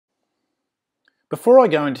Before I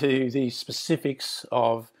go into the specifics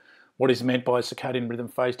of what is meant by circadian rhythm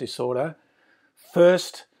phase disorder,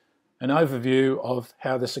 first an overview of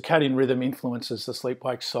how the circadian rhythm influences the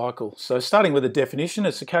sleep-wake cycle. So starting with a definition, a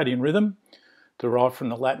circadian rhythm, derived from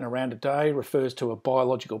the Latin around a day, refers to a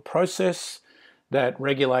biological process that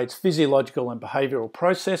regulates physiological and behavioural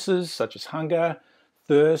processes such as hunger,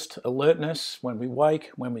 thirst, alertness, when we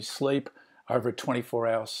wake, when we sleep, over a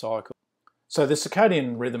 24-hour cycle. So the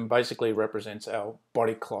circadian rhythm basically represents our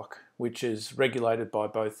body clock, which is regulated by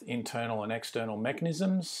both internal and external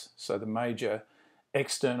mechanisms. So the major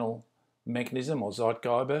external mechanism, or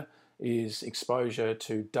Zeitgeber, is exposure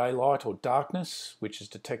to daylight or darkness, which is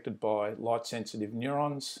detected by light-sensitive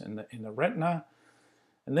neurons in the retina.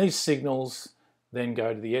 And these signals then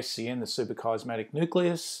go to the SCN, the suprachiasmatic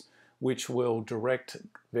nucleus, which will direct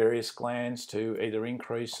various glands to either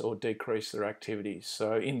increase or decrease their activities.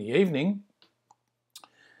 So in the evening,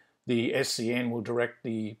 the SCN will direct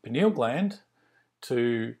the pineal gland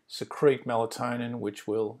to secrete melatonin, which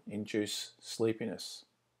will induce sleepiness.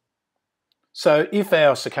 So if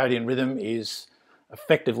our circadian rhythm is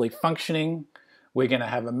effectively functioning, we're going to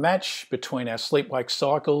have a match between our sleep-wake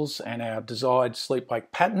cycles and our desired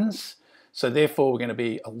sleep-wake patterns. So therefore we're going to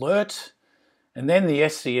be alert, and then the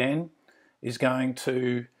SCN is going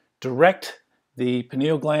to direct the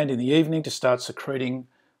pineal gland in the evening to start secreting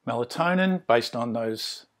melatonin based on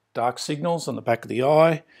those dark signals on the back of the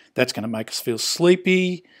eye. That's going to make us feel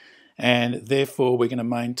sleepy, and therefore we're going to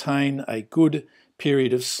maintain a good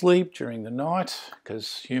period of sleep during the night,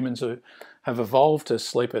 because humans have evolved to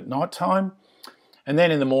sleep at night time. And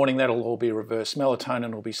then in the morning that'll all be reversed.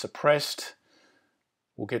 Melatonin will be suppressed.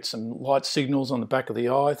 We'll get some light signals on the back of the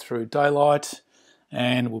eye through daylight,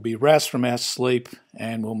 and we'll be roused from our sleep,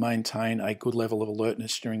 and we'll maintain a good level of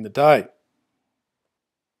alertness during the day.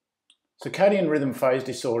 Circadian rhythm phase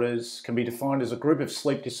disorders can be defined as a group of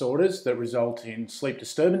sleep disorders that result in sleep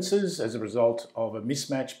disturbances as a result of a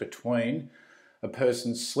mismatch between a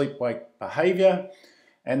person's sleep-wake behaviour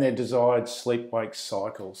and their desired sleep-wake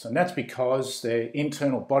cycles. And that's because their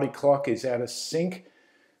internal body clock is out of sync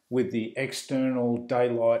with the external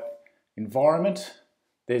daylight environment.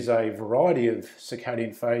 There's a variety of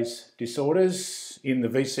circadian phase disorders. In the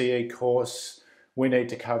VCE course, we need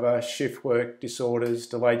to cover shift work disorders,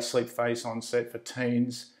 delayed sleep phase onset for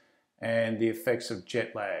teens, and the effects of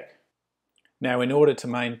jet lag. Now, in order to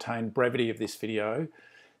maintain brevity of this video,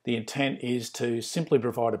 the intent is to simply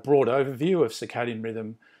provide a broad overview of circadian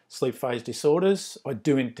rhythm sleep phase disorders. I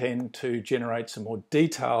do intend to generate some more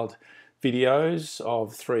detailed videos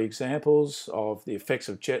of 3 examples of the effects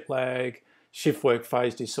of jet lag, shift work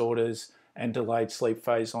phase disorders, and delayed sleep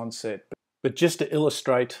phase onset. But just to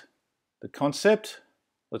illustrate the concept,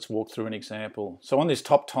 let's walk through an example. So on this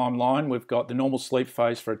top timeline, we've got the normal sleep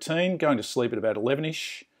phase for a teen, going to sleep at about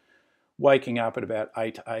 11ish, waking up at about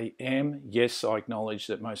 8 a.m. Yes, I acknowledge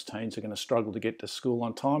that most teens are going to struggle to get to school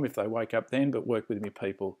on time if they wake up then, but work with me,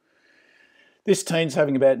 people. This teen's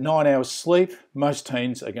having about 9 hours sleep. Most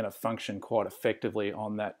teens are going to function quite effectively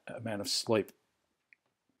on that amount of sleep.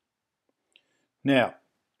 Now,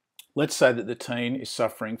 let's say that the teen is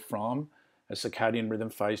suffering from a circadian rhythm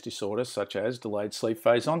phase disorder such as delayed sleep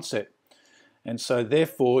phase onset. And so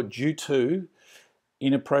therefore, due to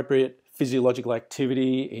inappropriate physiological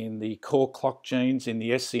activity in the core clock genes in the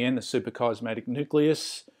SCN, the suprachiasmatic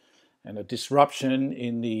nucleus, and a disruption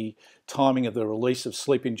in the timing of the release of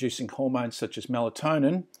sleep-inducing hormones such as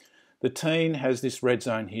melatonin, the teen has this red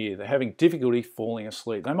zone here. They're having difficulty falling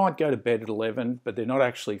asleep. They might go to bed at 11, but they're not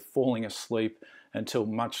actually falling asleep until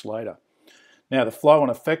much later. Now, the flow-on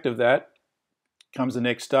effect of that comes the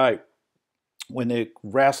next day when they're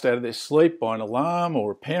roused out of their sleep by an alarm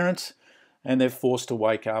or a parent, and they're forced to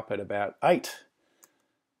wake up at about 8.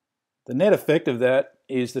 The net effect of that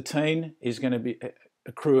is the teen is going to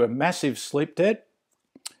accrue a massive sleep debt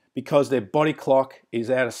because their body clock is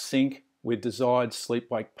out of sync with desired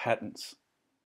sleep-wake patterns.